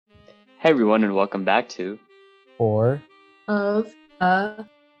Hey everyone, and welcome back to Four. Of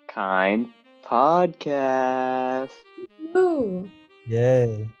Kind Podcast. Woo.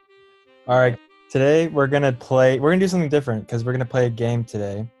 Yay. All right. Today we're going to do something different because we're going to play a game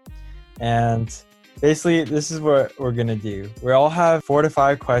today. And basically, this is what we're going to do. We all have 4 to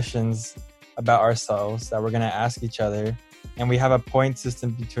 5 questions about ourselves that we're going to ask each other. And we have a point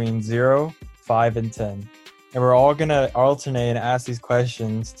system between 0, 5, and 10. And we're all going to alternate and ask these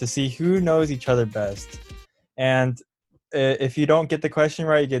questions to see who knows each other best. And if you don't get the question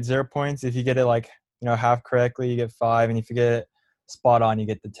right, you get 0 points. If you get it half correctly, you get 5. And if you get it spot on, you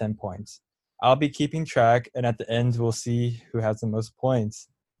get the 10 points. I'll be keeping track, and at the end, we'll see who has the most points.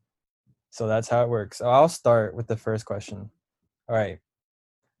 So that's how it works. So I'll start with the first question. All right.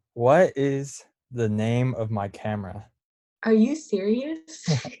 What is the name of my camera? Are you serious?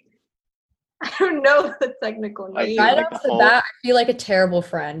 I don't know the technical name. Right Right off the bat, I feel like a terrible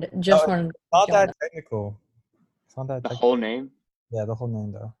friend. Just No, want It's not that technical. It's not that The technical. whole name? Yeah, the whole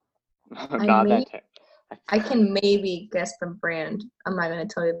name, though. Not that I can maybe guess the brand. I'm not going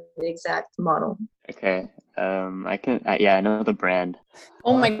to tell you the exact model. Okay. I can. I know the brand.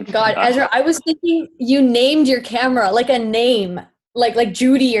 Oh my God, Ezra! I was thinking you named your camera like a name, like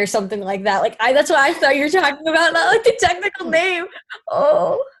Judy or something like that. That's what I thought you were talking about, not like the technical name.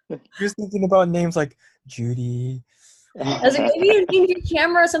 Oh, He was thinking about names like Judy. I was like, maybe you named your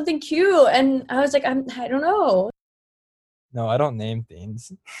camera something cute, and I was like, I don't know. No, I don't name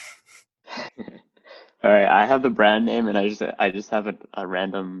things. All right, I have the brand name, and I just have a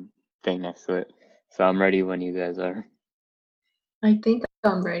random thing next to it. So I'm ready when you guys are. I think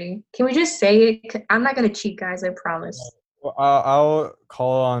I'm ready. Can we just say it? I'm not going to cheat, guys. I promise. Well, I'll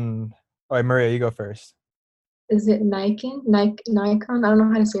call on. All right, Maria, you go first. Is it Nikon? Nikon? I don't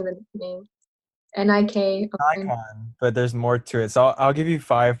know how to say the name. N-I-K. Nikon, but there's more to it. So I'll give you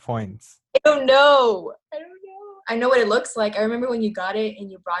 5 points. I don't know. I know what it looks like. I remember when you got it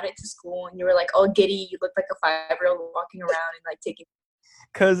and you brought it to school and you were like all giddy. You looked like a 5-year-old walking around and like taking.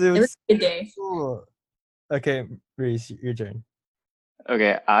 Because It was a good day. cool. Okay, Reese, your turn.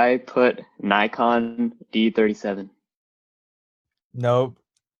 Okay, I put Nikon D37. Nope.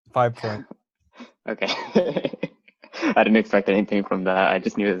 5 points. Okay. I didn't expect anything from that. I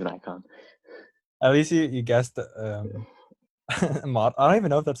just knew it was Nikon. At least you guessed a model. I don't even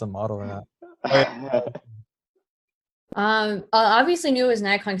know if that's a model or not. I obviously knew it was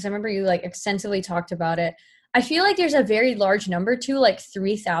Nikon because I remember you like extensively talked about it. I feel like there's a very large number too, like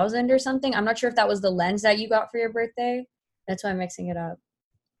 3,000 or something. I'm not sure if that was the lens that you got for your birthday. That's why I'm mixing it up.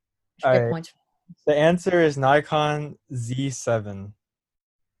 I should get Alright. points. The answer is Nikon Z7.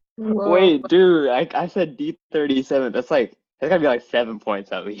 Whoa. Wait, dude, I said D37. That's gotta be like 7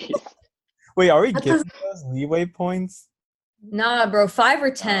 points at least. Wait, are we That giving those leeway points? Nah, bro, 5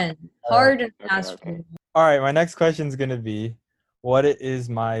 or 10. Hard and okay, fast. okay. All right, my next question is gonna be, what is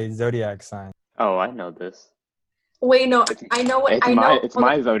my zodiac sign? Oh, I know this. Wait, no. I know what. I know. It's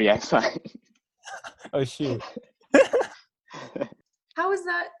my zodiac sign. Oh shoot, How is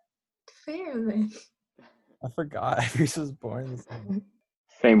that fair then? I forgot. Reese was born the same.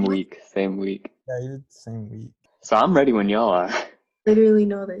 Same week. Yeah, you did the same week. So I'm ready when y'all are. I literally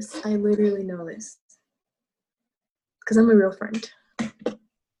know this. Because I'm a real friend.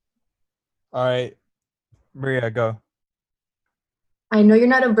 All right, Maria, go. I know you're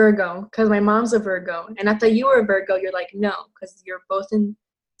not a Virgo because my mom's a Virgo. And I thought you were a Virgo. You're like, no, because you're both in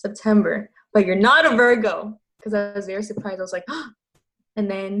September. But you're not a Virgo. Because I was very surprised. I was like, and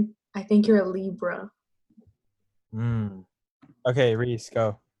then I think you're a Libra. Okay, Reese,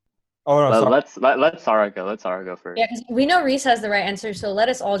 go. Oh no, sorry. Let Sarah go. Let Sarah go first. Yeah, because we know Reese has the right answer, so let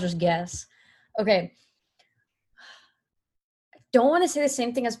us all just guess. Okay. I don't want to say the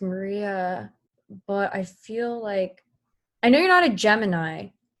same thing as Maria, but I feel like I know you're not a Gemini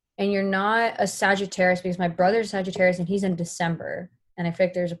and you're not a Sagittarius because my brother's Sagittarius and he's in December. And I feel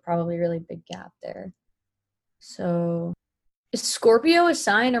like there's a probably really big gap there. So is Scorpio a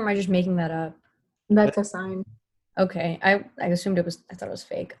sign or am I just making that up? That's a sign. Okay. I assumed I thought it was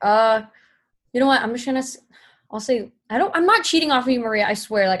fake. You know what? I'll say I'm not cheating off of you, Maria. I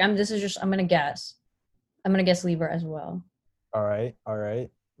swear. I'm gonna guess. I'm gonna guess Libra as well. All right.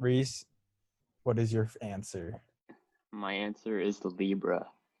 Reese, what is your answer? My answer is the Libra.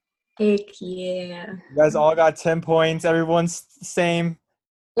 Heck yeah. You guys all got 10 points. Everyone's the same.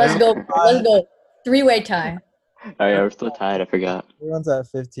 Let's go. 3-way tie. Oh yeah, we're still tied. I forgot. Everyone's at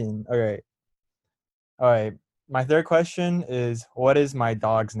 15. Okay. All right. My third question is, what is my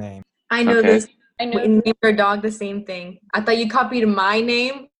dog's name? I know Okay. this. I know. Name your dog the same thing. I thought you copied my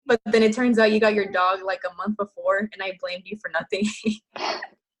name, but then it turns out you got your dog like a month before, and I blamed you for nothing.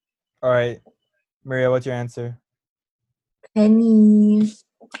 All right, Maria, what's your answer? Penny.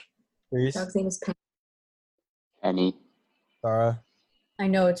 Reese, Dog's name is Penny. Penny. Sarah. I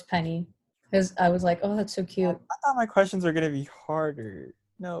know it's Penny because I was like, oh, that's so cute. I thought my questions were gonna be harder.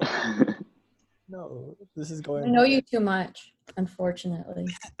 No, no, this is I going. know you too much, unfortunately.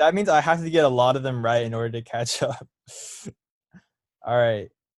 That means I have to get a lot of them right in order to catch up. All right.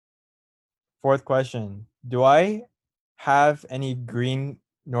 Fourth question. Do I have any green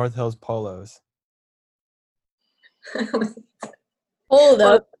North Hills polos? Hold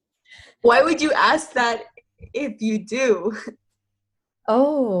up. Why would you ask that if you do?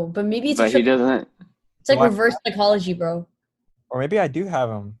 Oh, but maybe it's But he doesn't. it's like Why- reverse psychology, bro. Or maybe I do have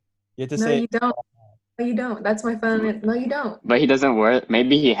them. You have to No, say you don't. No, you don't. That's my phone. No, you don't. But he doesn't wear it.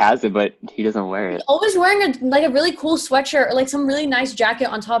 Maybe he has it, but he doesn't wear He's it. always wearing a really cool sweatshirt or like some really nice jacket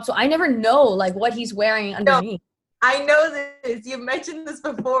on top, so I never know like what he's wearing underneath. I know this. You've mentioned this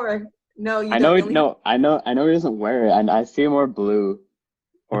before. No, you I know. don't. No, I know. I know he doesn't wear it, and I see him wear blue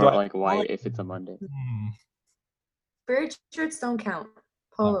or Do I- like white if it's a Monday. Spirit shirts don't count.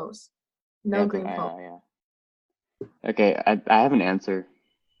 Polos. No Yeah, green yeah, polo. yeah. Okay, I have an answer.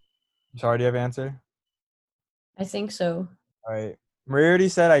 Sorry, do you have an answer? I think so. All right. Maria already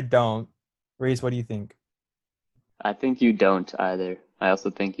said I don't. Reese, what do you think? I think you don't either. I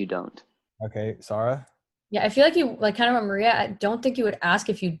also think you don't. Okay, Sarah? Yeah, I feel like you like kind of what Maria. I don't think you would ask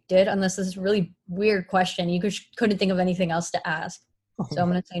if you did, unless this is a really weird question. You couldn't think of anything else to ask, so I'm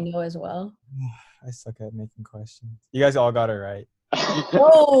gonna say no as well. I suck at making questions. You guys all got it right.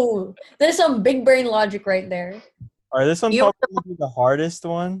 Whoa, there's some big brain logic right there. All right, this one's You- probably going to be the hardest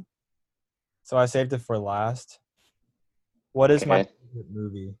one. So I saved it for last. What is my Okay. favorite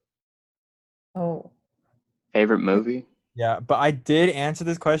movie? Oh, Favorite movie? Yeah, but I did answer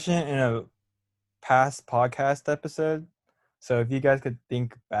this question in a past podcast episode. So if you guys could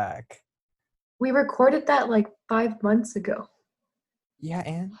think back. We recorded that like 5 months ago. Yeah,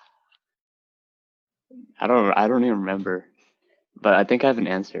 and I don't even remember. But I think I have an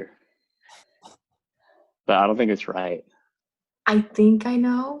answer. But I don't think it's right. I think I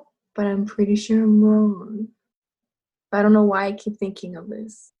know, but I'm pretty sure I'm wrong. But I don't know why I keep thinking of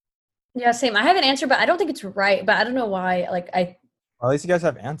this. yeah, same. I have an answer, but I don't think it's right. But I don't know why. Like well, at least you guys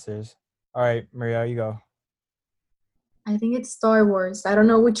have answers. All right, Maria, you go. I think it's Star Wars. I don't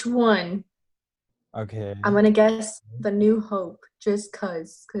know which one. Okay. I'm gonna guess The New Hope, just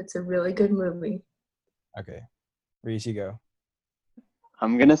cause it's a really good movie. Okay. Reese, you go.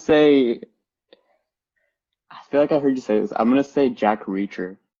 I'm gonna say. I feel like I heard you say this. I'm gonna say Jack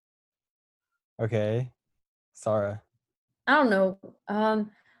Reacher. Okay. Sarah. I don't know.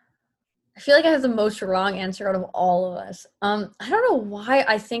 I feel like I have the most wrong answer out of all of us. I don't know why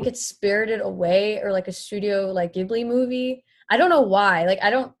I think it's Spirited Away or like a studio like Ghibli movie. I don't know why. Like I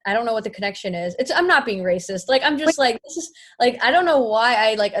don't know what the connection is. I'm not being racist. Like I'm just like this is like I don't know why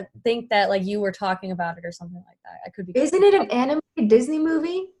I like think that like you were talking about it or something like that. I could be. Isn't it an animated Disney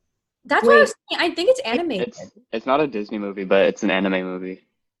movie? That's what I Wait. was saying. I think it's animated. It's not a Disney movie, but it's an anime movie.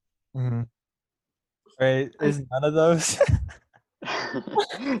 Mm-hmm. Wait, is none of those?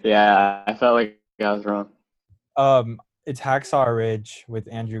 Yeah, I felt like I was wrong. It's Hacksaw Ridge with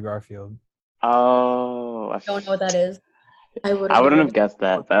Andrew Garfield. Oh, I don't know what that is. I I wouldn't have guessed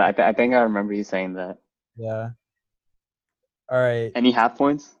that, but I think I remember you saying that. Yeah. All right. Any half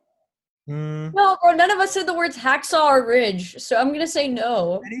points? No, bro. None of us said the words hacksaw or ridge, so I'm gonna say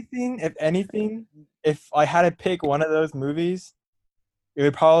no. Anything, if I had to pick one of those movies, it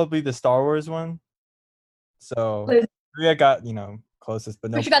would probably be the Star Wars one. So Wait. Maria got, closest,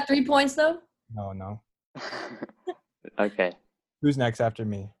 but no. But you got 3 points though. No. Okay. Who's next after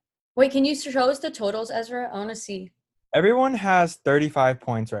me? Wait, can you show us the totals, Ezra? I want to see. Everyone has 35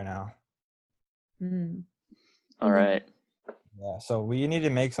 points right now. Hmm. All right. Yeah, so we need to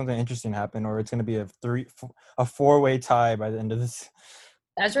make something interesting happen, or it's going to be a four-way tie by the end of this.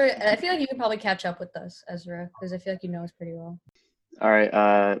 Ezra, I feel like you could probably catch up with us, Ezra, because I feel like you know us pretty well. All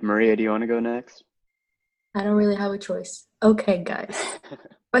right. Maria, do you want to go next? I don't really have a choice. Okay, guys.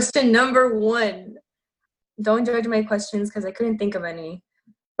 Question number 1. Don't judge my questions because I couldn't think of any.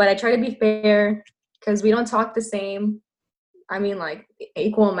 But I try to be fair because we don't talk the same. I mean, like,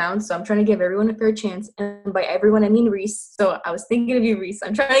 equal amounts. So I'm trying to give everyone a fair chance. And by everyone, I mean Reese. So I was thinking of you, Reese.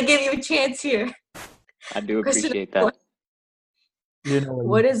 I'm trying to give you a chance here. I do Question appreciate number that.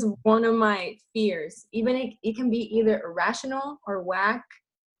 What is one of my fears? Even it can be either irrational or whack,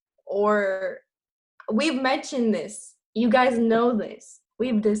 or we've mentioned this. You guys know this.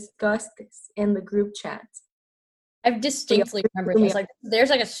 We've discussed this in the group chat. I distinctly remember this. Like,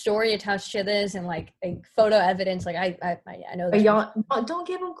 there's like a story attached to this, and like photo evidence. Like, I know But this. y'all don't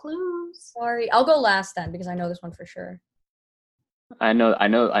give them clues. Sorry, I'll go last then because I know this one for sure. I know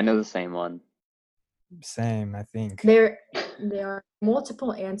the same one. Same, I think. There are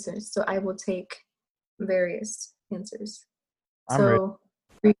multiple answers, so I will take various answers. I'm So,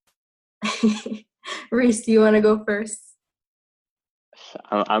 Reese, do you want to go first?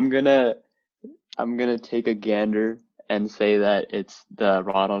 I'm gonna take a gander and say that it's the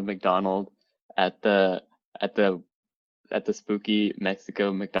Ronald McDonald at the spooky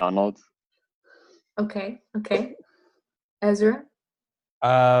Mexico McDonald's. Okay. Ezra?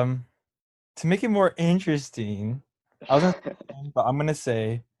 To make it more interesting, I was gonna but I'm gonna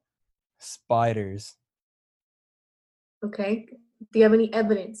say spiders. Okay. Do you have any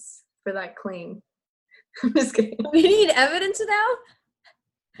evidence for that claim? I'm just kidding. We need evidence now.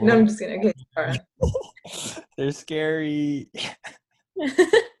 No, I'm just kidding. Okay, Sarah. They're scary.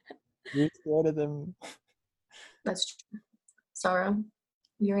 You're scared of them. That's true. Sarah,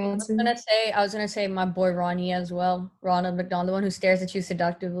 your answer? I was gonna say my boy Ronnie as well. Ronald McDonald, the one who stares at you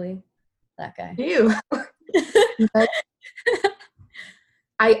seductively. That guy. You.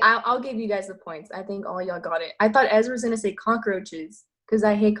 I'll give you guys the points. I think all y'all got it. I thought Ezra was gonna say cockroaches because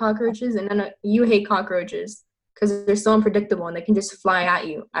I hate cockroaches, and then you hate cockroaches because they're so unpredictable and they can just fly at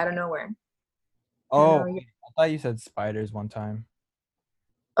you out of nowhere. Oh, I thought you said spiders one time.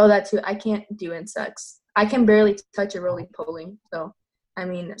 Oh, that too. I can't do insects. I can barely touch a roly-poly. So, I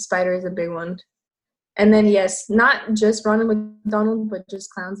mean, spider is a big one. And then, yes, not just Ronald McDonald, but just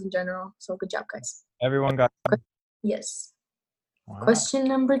clowns in general. So, good job, guys. Everyone got. Yes. Wow. Question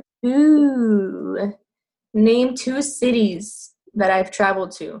number 2. Name 2 cities that I've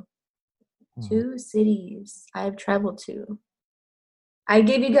traveled to. 2 cities I've traveled to. I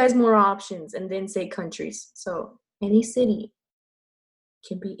gave you guys more options and didn't say countries. So, any city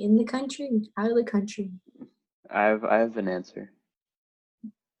can be in the country, out of the country. I have an answer.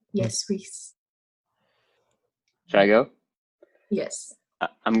 Yes, Reese. Should I go? Yes.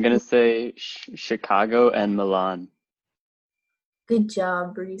 I'm gonna say Chicago and Milan. Good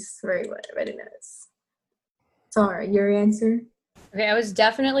job, Reese. Very nice. Sarah, your answer? Okay, I was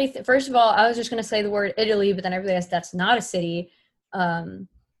definitely first of all, I was just gonna say the word Italy, but then I realized that's not a city.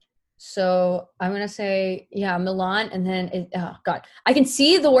 So I'm gonna say Milan, and then oh god, I can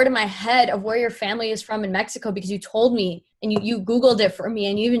see the word in my head of where your family is from in Mexico because you told me and you Googled it for me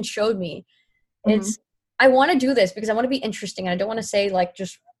and you even showed me. It's I want to do this because I want to be interesting and I don't want to say like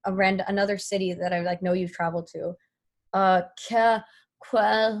just another city that I like know you've traveled to. I can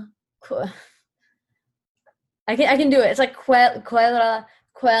do it. It's like Does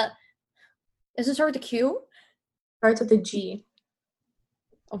it start with a Q? Starts with a G.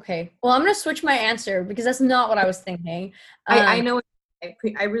 Okay. Well, I'm gonna switch my answer because that's not what I was thinking. I know. I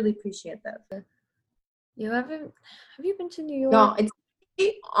really appreciate that. Have you been to New York? No, it's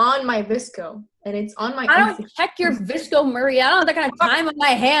on my Visco and it's on my. I don't check your Visco, Maria. I don't have that kind of time on my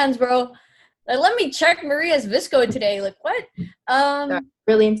hands, bro. Like, let me check Maria's Visco today. Like, what? I'm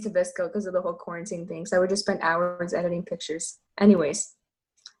really into Visco because of the whole quarantine thing. So I would just spend hours editing pictures. Anyways,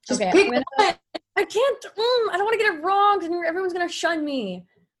 just pick one. I can't. I don't want to get it wrong because everyone's gonna shun me.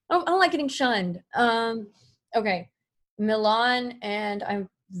 I don't like getting shunned. Okay, Milan and I'm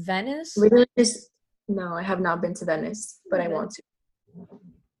Venice. Literally no, I have not been to Venice, but I want to.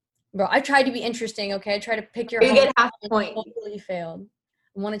 Bro, I tried to be interesting. Okay, I tried to pick your. You get half a point. Totally failed.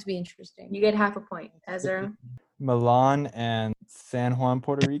 I want it to be interesting. You get half a point, Ezra. Milan and San Juan,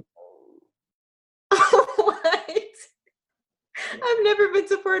 Puerto Rico. What? I've never been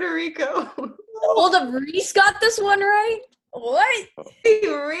to Puerto Rico. Hold up, Reese got this one right. What?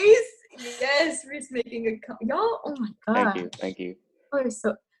 Reese? Yes, Reese making a y'all. Oh my god! Thank you. Oh,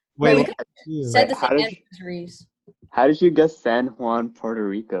 so Wait, said the same answer as Reese. How did you guess San Juan, Puerto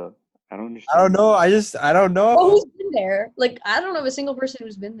Rico? I don't understand. I don't know. I don't know. Oh, who's been there? Like, I don't know of a single person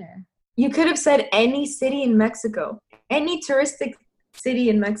who's been there. You could have said any city in Mexico, any touristic city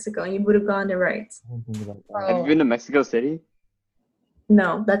in Mexico, and you would have gotten it right. Have you been to Mexico City?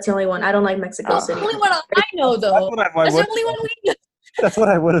 No, that's the only one. I don't like Mexico City. That's the only one I know, though. That's the only one we know. That's what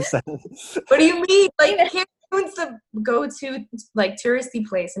I would have said. What do you mean? Like, Cancun's the go-to, like, touristy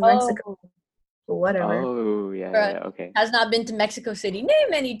place in Mexico. Whatever. Oh, yeah, okay. Has not been to Mexico City.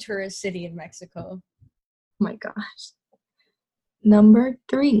 Name any tourist city in Mexico. Oh my gosh. Number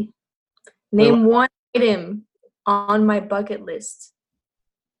 3. Name one item on my bucket list.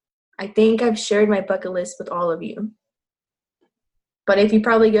 I think I've shared my bucket list with all of you. But if you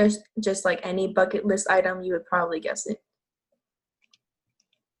probably guess just like any bucket list item, you would probably guess it.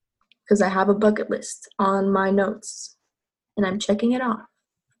 because I have a bucket list on my notes, and I'm checking it off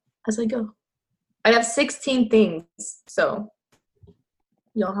as I go. I have 16 things, so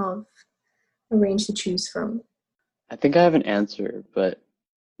you'll have a range to choose from. I think I have an answer, but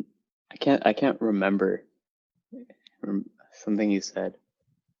I can't remember something you said.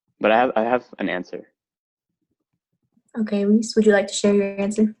 But I have an answer. Okay, Reese, would you like to share your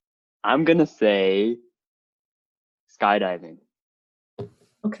answer? I'm gonna say skydiving.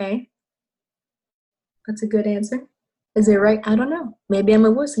 Okay. That's a good answer. Is it right? I don't know. Maybe I'm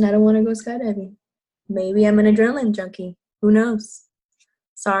a wuss and I don't want to go skydiving. Maybe I'm an adrenaline junkie. Who knows?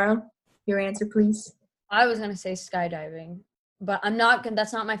 Sarah, your answer, please. I was gonna say skydiving, but I'm not gonna.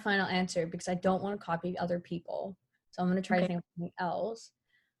 That's not my final answer because I don't want to copy other people. So I'm gonna try to think of something else.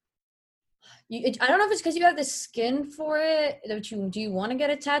 I don't know if it's because you have the skin for it. Do you want to get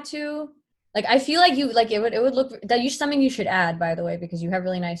a tattoo? Like I feel like you like it would look that you something you should add, by the way, because you have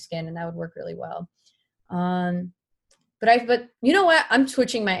really nice skin and that would work really well. But you know what? I'm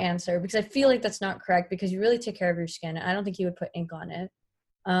switching my answer because I feel like that's not correct because you really take care of your skin. I don't think you would put ink on it.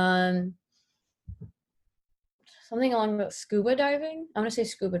 Something along with scuba diving. I'm gonna say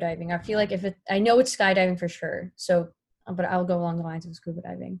scuba diving. I feel like I know it's skydiving for sure. So, but I'll go along the lines of scuba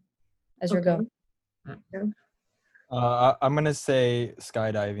diving. Ezra, go. I'm gonna say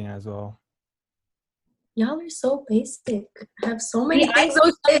skydiving as well. Y'all are so basic. I have so many things. I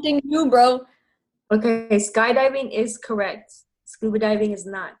know something new, bro. Okay, skydiving is correct. Scuba diving is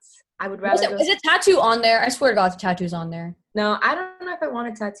not. I would rather go. Is a tattoo on there? I swear to God, the tattoo's on there. No, I don't know if I want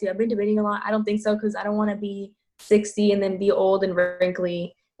a tattoo. I've been debating a lot. I don't think so because I don't want to be 60 and then be old and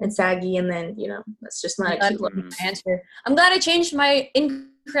wrinkly and saggy and then, that's just not a cute look. Answer. I'm glad I changed my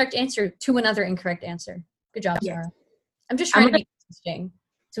incorrect answer to another incorrect answer. Good job, Sarah. I'm just trying to be interesting.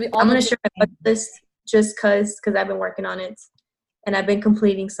 So I'm going to share my bucket list just because I've been working on it and I've been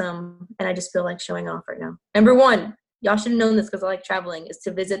completing some and I just feel like showing off right now. Number 1, y'all should have known this because I like traveling, is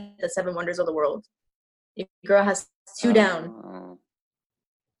to visit the 7 wonders of the world. Your girl has 2 down.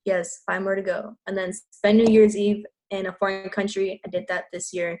 Yes, 5 more to go. And then spend New Year's Eve in a foreign country. I did that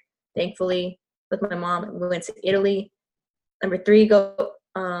this year, thankfully, with my mom. We went to Italy. Number 3, go.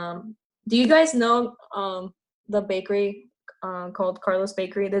 Do you guys know the bakery called Carlos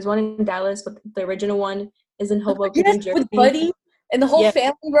Bakery? There's one in Dallas, but the original one is in Hoboken, New Jersey. With Buddy and the whole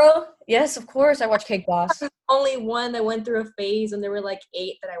family, bro. Yes, of course. I watch Cake Boss. Only one that went through a phase, and there were like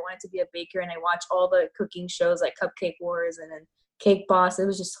 8 that I wanted to be a baker, and I watched all the cooking shows like Cupcake Wars and then Cake Boss. It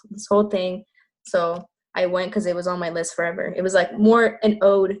was just this whole thing. So I went because it was on my list forever. It was like more an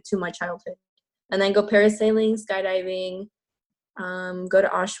ode to my childhood. And then go parasailing, skydiving, go to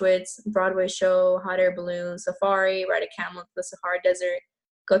Auschwitz, Broadway show, hot air balloon, safari, ride a camel to the Sahara Desert,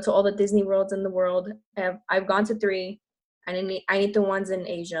 go to all the Disney worlds in the world. I've gone to 3. I need the ones in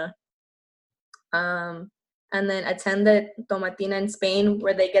Asia. And then attend the Tomatina in Spain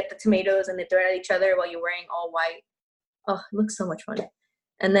where they get the tomatoes and they throw it at each other while you're wearing all white. Oh, it looks so much fun.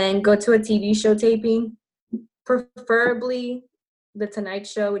 And then go to a TV show taping, preferably The Tonight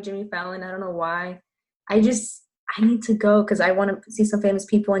Show with Jimmy Fallon. I don't know why. I need to go because I want to see some famous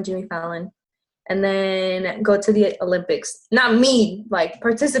people on Jimmy Fallon. And then go to the Olympics. Not me, like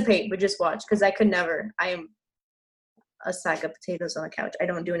participate, but just watch because I could never. I am a sack of potatoes on the couch. I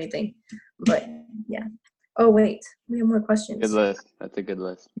don't do anything. But yeah. Oh, wait. We have more questions. Good list. That's a good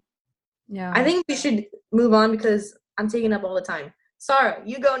list. Yeah. I think we should move on because I'm taking up all the time. Sarah,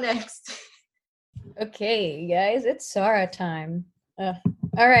 you go next. Okay, guys, it's Sarah time. All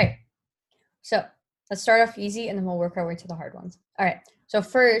right. So let's start off easy and then we'll work our way to the hard ones. All right. So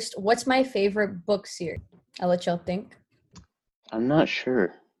first, what's my favorite book series? I'll let y'all think. I'm not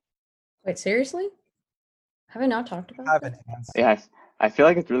sure. Wait, seriously? Have I not talked about I have this? an answer. Yeah, I feel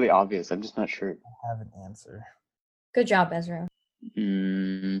like it's really obvious. I'm just not sure. I have an answer. Good job, Ezra.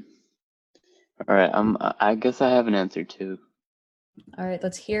 All right. I guess I have an answer too. All right,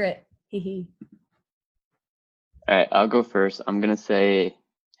 let's hear it. Hee. All right, I'll go first. I'm gonna say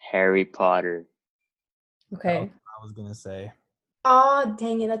Harry Potter. Okay. I was gonna say. Oh,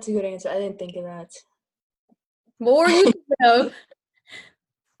 dang it. That's a good answer. I didn't think of that. What were you thinking of?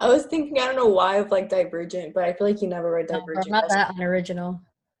 I was thinking, I don't know why, of like Divergent, but I feel like you never read No, Divergent. not that unoriginal.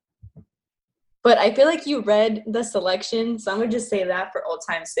 But I feel like you read The Selection, so I'm going to just say that for old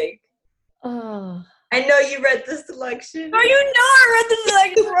time's sake. Oh. I know you read The Selection. Bro, you know I read The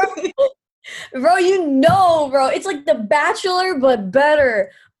Selection, bro. Bro, you know, bro. It's like The Bachelor, but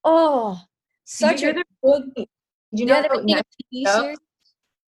better. Oh, such a good. You know, TV series?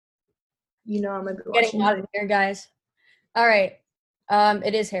 You know I'm going to be Getting watching out of here, guys. All right.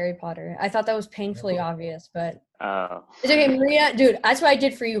 It is Harry Potter. I thought that was painfully obvious, but Oh. it's okay, Maria. Dude, that's what I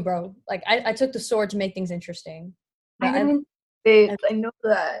did for you, bro. Like, I took the sword to make things interesting. But I know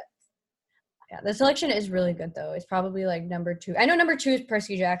that. yeah, the selection is really good, though. It's probably like number 2. I know number 2 is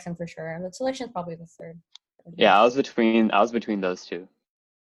Percy Jackson for sure. The selection is probably the third. Yeah, I was between those two.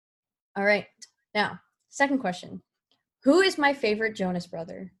 All right. Now, second question. Who is my favorite Jonas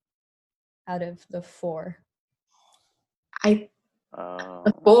brother out of the 4? The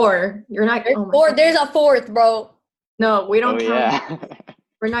 4. You're not. There's Oh my 4. God. There's a 4th, bro. No, we don't Oh count. yeah.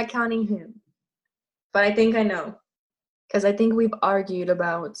 We're not counting him. But I think I know. Because I think we've argued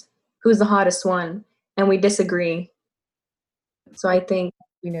about who's the hottest one, and we disagree. So I think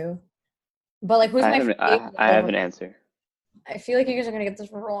We knew. But like, who's my favorite? I have an answer. I feel like you guys are going to get this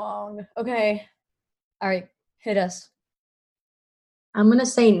wrong. Okay. All right. Hit us. I'm going to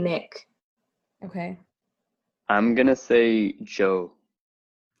say Nick. Okay. I'm gonna say Joe.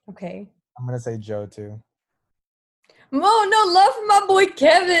 Okay. I'm gonna say Joe too. Oh, no love for my boy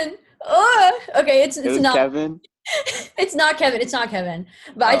Kevin. Okay, it's It was not. Kevin. It's not Kevin. It's not Kevin.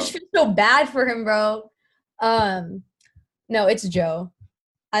 But I just feel so bad for him, bro. No, it's Joe.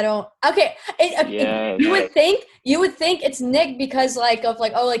 I don't. Okay, Yes. you would think it's Nick because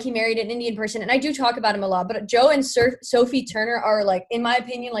he married an Indian person, and I do talk about him a lot. But Joe and Sophie Turner are like, in my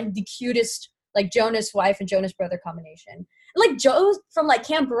opinion, like the cutest like Jonas wife and Jonas brother combination. Like Joe from like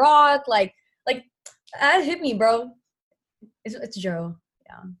Camp Rock, like that hit me, bro. It's Joe.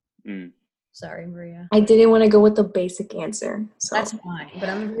 Yeah. Mm. Sorry, Maria. I didn't want to go with the basic answer. So That's fine, but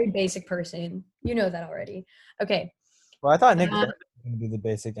I'm a very basic person. You know that already. Okay. Well, I thought Nick was gonna be the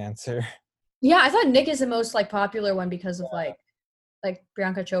basic answer. Yeah, I thought Nick is the most like popular one because of like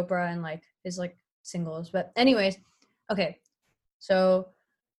Priyanka Chopra and like his like singles. But anyways, okay. So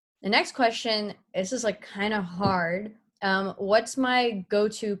the next question, this is like kind of hard. What's my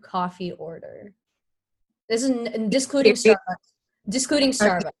go-to coffee order? This is discluding Starbucks. Discluding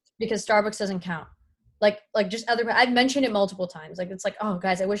Starbucks because Starbucks doesn't count. Like just other. I've mentioned it multiple times. Like it's like, oh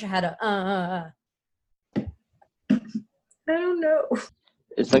guys, I wish I had a. I don't know.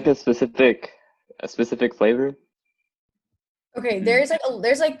 It's like a specific flavor. Okay, there's like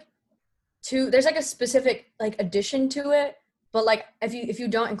a specific like addition to it, but like if you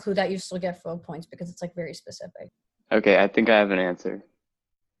don't include that, you still get full points because it's like very specific. Okay, I think I have an answer.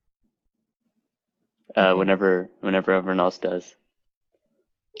 Whenever everyone else does.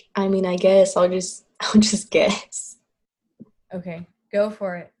 I mean, I guess I'll just guess. Okay, go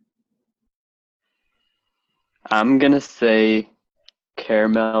for it. I'm gonna say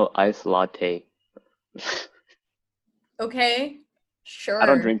caramel ice latte. Okay, sure. I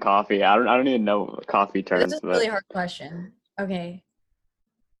don't drink coffee. I don't even know coffee terms. This is a really hard question. Okay,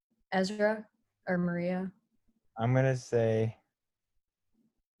 Ezra or Maria? I'm gonna say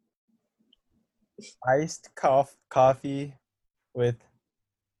iced coffee with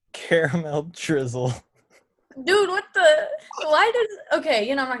caramel drizzle. Dude, what the? Why does? Okay,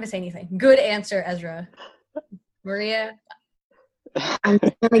 I'm not gonna say anything. Good answer, Ezra. Maria. I'm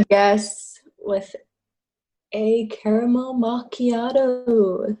gonna guess with a caramel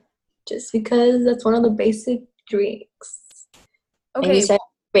macchiato, just because that's one of the basic drinks. And you Okay. said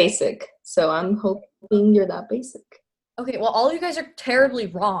basic, so I'm hoping you're that basic. Okay. Well, all you guys are terribly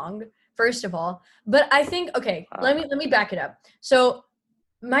wrong. First of all, but I think let me back it up. So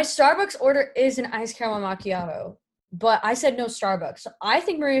my Starbucks order is an iced caramel macchiato, but I said no Starbucks. So I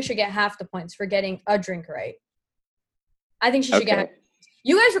think Maria should get half the points for getting a drink right. I think she should get half.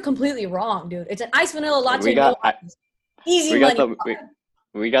 You guys were completely wrong, dude. It's an iced vanilla latte. Easy money.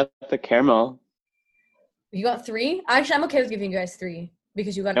 We got the caramel. You got 3? Actually, I'm okay with giving you guys 3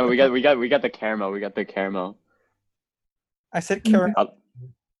 because you got. No, we got the caramel. We got the caramel. I said caramel.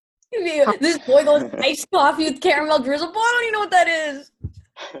 This boy goes iced coffee with caramel drizzle. Boy, I don't even know what that is.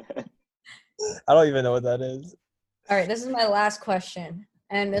 I don't even know what that is. All right, this is my last question,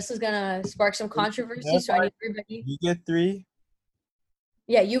 and this is gonna spark some controversy. So I need everybody. You get 3.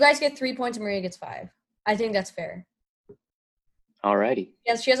 Yeah, you guys get 3 points, and Maria gets 5. I think that's fair. Alrighty.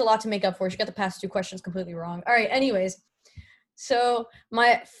 Yes, she has a lot to make up for. She got the past 2 questions completely wrong. All right, anyways. So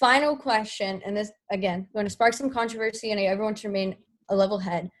my final question, and this, again, going to spark some controversy, and I need everyone to remain a level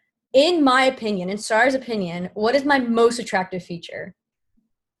head. In my opinion, in Star's opinion, what is my most attractive feature?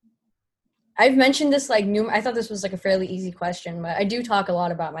 I've mentioned this I thought this was like a fairly easy question, but I do talk a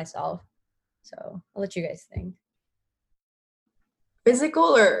lot about myself. So I'll let you guys think.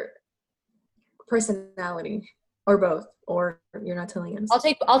 Physical or personality, or both, or you're not telling us?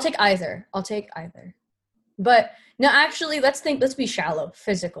 I'll take either. But no, actually, let's be shallow.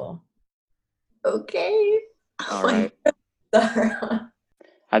 Physical. Okay. All right. Sarah.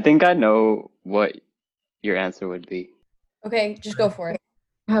 I think I know what your answer would be. Okay, just go for it.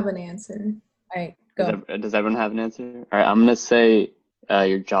 I have an answer. All right, Does, go. does everyone have an answer? All right, I'm gonna say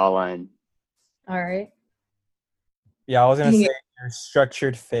your jawline. All right. Yeah, I was gonna Dang say it. your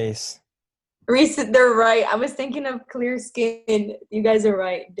structured face. Reese, they're right. I was thinking of clear skin. You guys are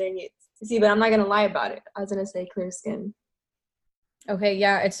right. Dang it. See, but I'm not gonna lie about it. I was gonna say clear skin. Okay,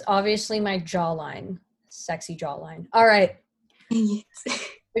 yeah, it's obviously my jawline. Sexy jawline. All right. Dang it.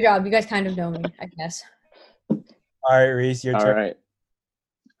 Good job. You guys kind of know me, I guess. All right, Reese, your All turn. right.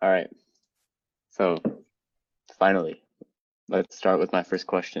 All right. So, finally, let's start with my first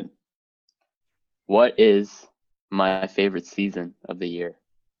question. What is my favorite season of the year?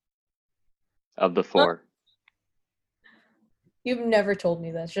 Of the four? You've never told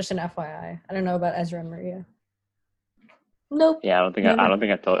me this. Just an FYI. I don't know about Ezra and Maria. Nope. Yeah, I don't think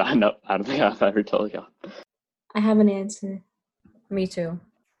I told. I don't think I've ever told y'all. I have an answer. Me too.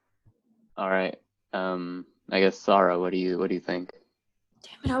 All right. I guess Sarah, what do you think?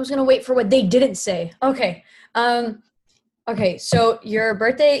 Damn it, I was gonna wait for what they didn't say. Okay. Okay, so your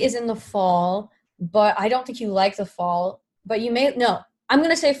birthday is in the fall, but I don't think you like the fall. But you may I'm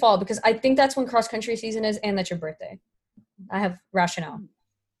gonna say fall because I think that's when cross country season is and that's your birthday. I have rationale.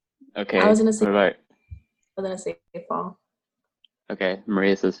 Okay. I was gonna say- What about? I was gonna say fall. Okay,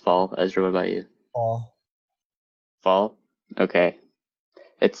 Maria says fall. Ezra, what about you? Fall. Fall? Okay.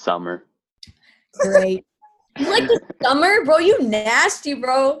 It's summer. Great. You like the summer, bro? You nasty,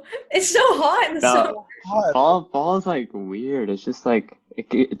 bro. It's so hot in the summer. No, fall is like weird. It's just like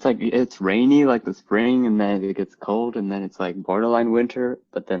it's like it's rainy like the spring, and then it gets cold, and then it's like borderline winter.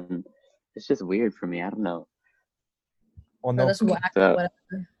 But then it's just weird for me. I don't know. Well, Bro, no, that's whack, So-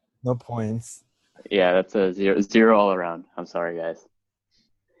 whatever. no points. Yeah, that's a zero all around. I'm sorry, guys.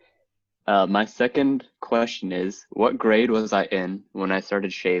 My second question is, what grade was I in when I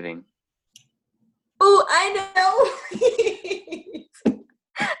started shaving? Oh, I know.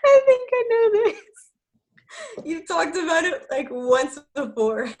 I think I know this. You've talked about it like once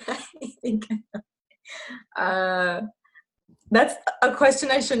before. I think I know. That's a question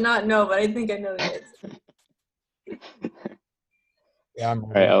I should not know, but I think I know the answer. Yeah, I'm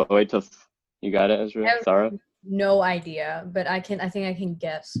All right, I'll wait till you got it, Ezra. I have- Sarah? No idea, but I think I can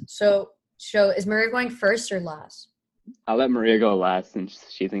guess. So is Maria going first or last? I'll let Maria go last since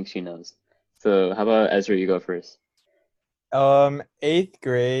she thinks she knows. So how about Ezra, you go first? Eighth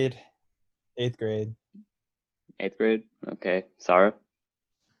grade. Eighth grade. 8th grade? Okay. Sarah?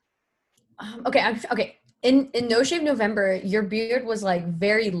 Okay. In No Shave November, your beard was like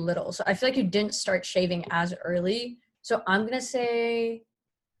very little, so I feel like you didn't start shaving as early. So I'm gonna say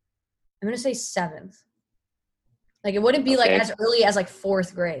 7th. Like it wouldn't be like Okay. as early as like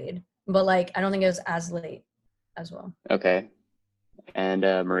 4th grade, but like I don't think it was as late as well. Okay. And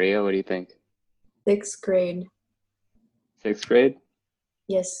Maria, what do you think? 6th grade. 6th grade?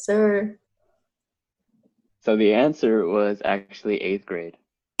 Yes, sir. So the answer was actually 8th grade.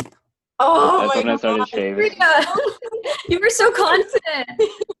 Oh That's my when I started God. shaving. Maria, you were so confident.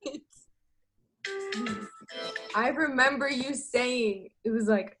 I remember you saying it was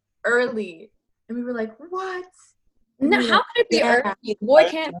like early, and we were like, "What?" No, how could it be Yeah. early? The boy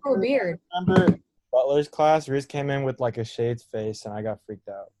can't grow a beard. Remember Butler's class? Reese came in with like a shaved face, and I got freaked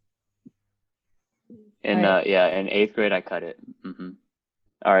out. In Right. in 8th grade I cut it.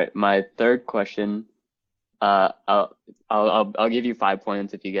 All right, my third question. I'll give you 5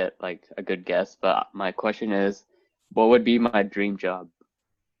 points if you get like a good guess. But my question is, what would be my dream job?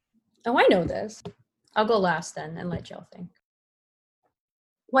 Oh, I know this. I'll go last then and let y'all think.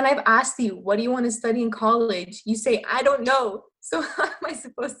 When I've asked you, "What do you want to study in college?" you say, "I don't know." So how am I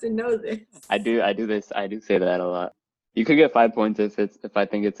supposed to know this? I do say that a lot. You could get 5 points if I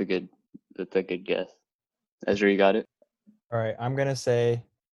think it's a good guess. Ezra, you got it? All right, I'm gonna say,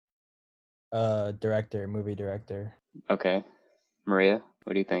 movie director. Okay. Maria,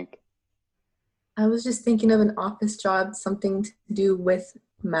 what do you think? I was just thinking of an office job, something to do with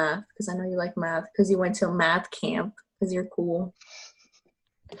math, because I know you like math, because you went to a math camp, because you're cool.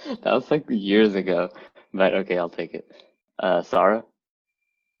 That was like years ago, but okay, I'll take it. Sarah?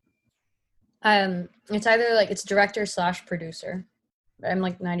 It's either like it's director / producer. I'm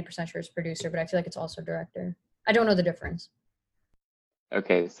like 90% sure it's producer, but I feel like it's also director. I don't know the difference.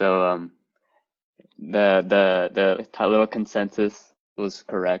 Okay, so the little consensus was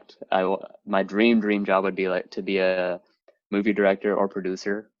correct. My dream job would be like to be a movie director or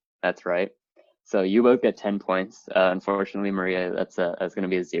producer. That's right. So you both get 10 points. Unfortunately, Maria, that's going to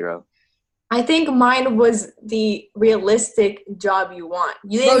be a 0. I think mine was the realistic job you want.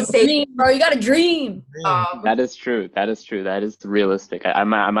 You Bro, didn't say dream, bro. You got to dream. That is true. That is true. That is realistic. I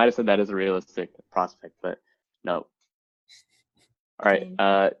might have said that is a realistic prospect, but no. All right.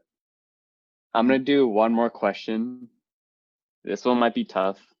 Dang. I'm gonna do one more question. This one might be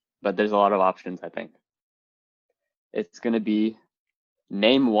tough, but there's a lot of options, I think. It's gonna be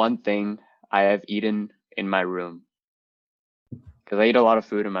name one thing I have eaten in my room. Because I eat a lot of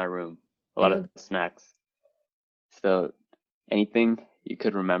food in my room, a lot of snacks. So anything you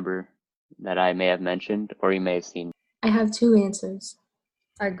could remember that I may have mentioned or you may have seen. I have 2 answers.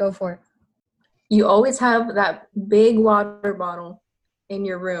 All right, go for it. You always have that big water bottle in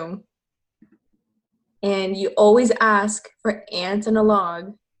your room. And you always ask for ants and a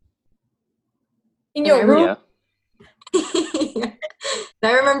log. In your room? Yeah.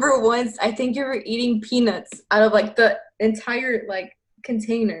 I remember once, I think you were eating peanuts out of like the entire like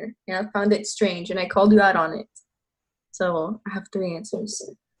container, and I found it strange, and I called you out on it. So I have 3 answers.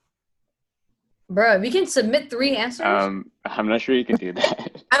 Bro, we can submit 3 answers. I'm not sure you can do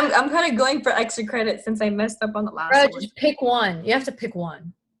that. I'm kind of going for extra credit since I messed up on the last Bro, one. just pick one. You have to pick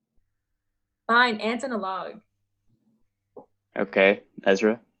one. Fine, ants and a log. Okay,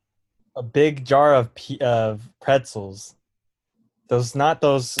 Ezra. A big jar of pretzels. Those, not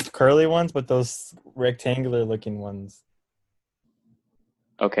those curly ones, but those rectangular looking ones.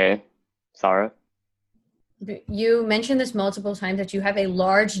 Okay, Sarah. You mentioned this multiple times that you have a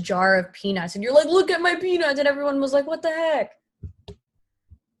large jar of peanuts, and you're like, look at my peanuts, and everyone was like, what the heck?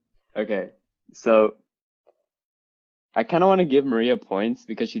 Okay, so I kind of want to give Maria points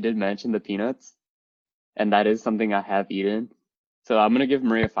because she did mention the peanuts, and that is something I have eaten. So I'm gonna give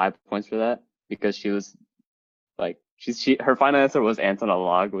Maria 5 points for that because she was like, her final answer was ants on a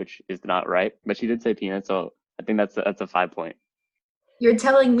log, which is not right, but she did say peanuts, so I think that's a 5 point. You're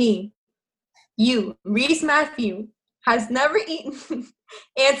telling me you, Reese Matthew, has never eaten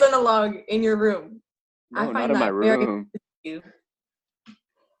ants on a log in your room. No, I not find in my that very room. you.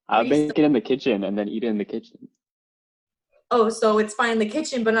 I Reese- make it in the kitchen and then eat it in the kitchen. Oh, so it's fine in the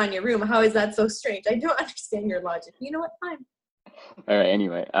kitchen, but not in your room. How is that so strange? I don't understand your logic. You know what? Fine. All right.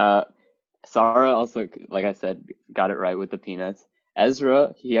 Anyway, Sarah also, like I said, got it right with the peanuts.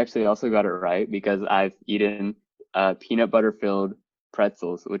 Ezra, he actually also got it right because I've eaten peanut butter filled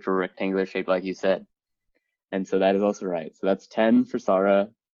pretzels, which were rectangular shaped, like you said, and so that is also right. So that's 10 for Sarah,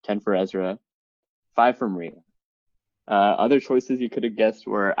 10 for Ezra, 5 for Maria. Other choices you could have guessed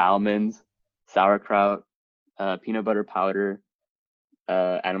were almonds, sauerkraut, peanut butter powder,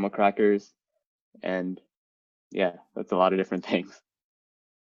 animal crackers, and yeah, that's a lot of different things.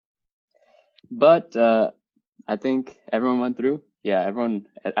 But I think everyone went through. Yeah, everyone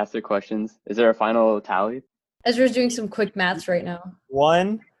asked their questions. Is there a final tally? Ezra's doing some quick maths right now.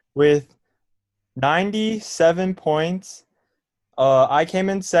 One with 97 points. I came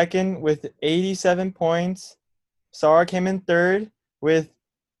in second with 87 points. Sarah came in third with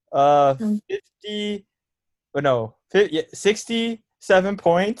 67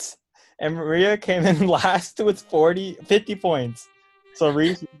 points, and Maria came in last with 50 points. So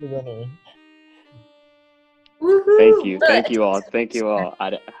Reese is the winner. Woohoo! Thank you all.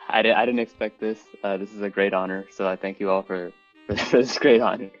 I didn't expect this. This is a great honor, so I thank you all for this great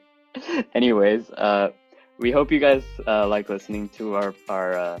honor. Anyways, we hope you guys like listening to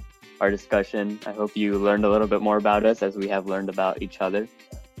our discussion. I hope you learned a little bit more about us as we have learned about each other,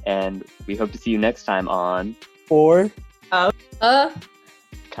 and we hope to see you next time on Kind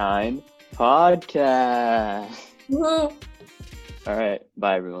Podcast. Woohoo. All right,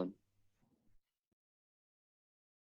 bye everyone.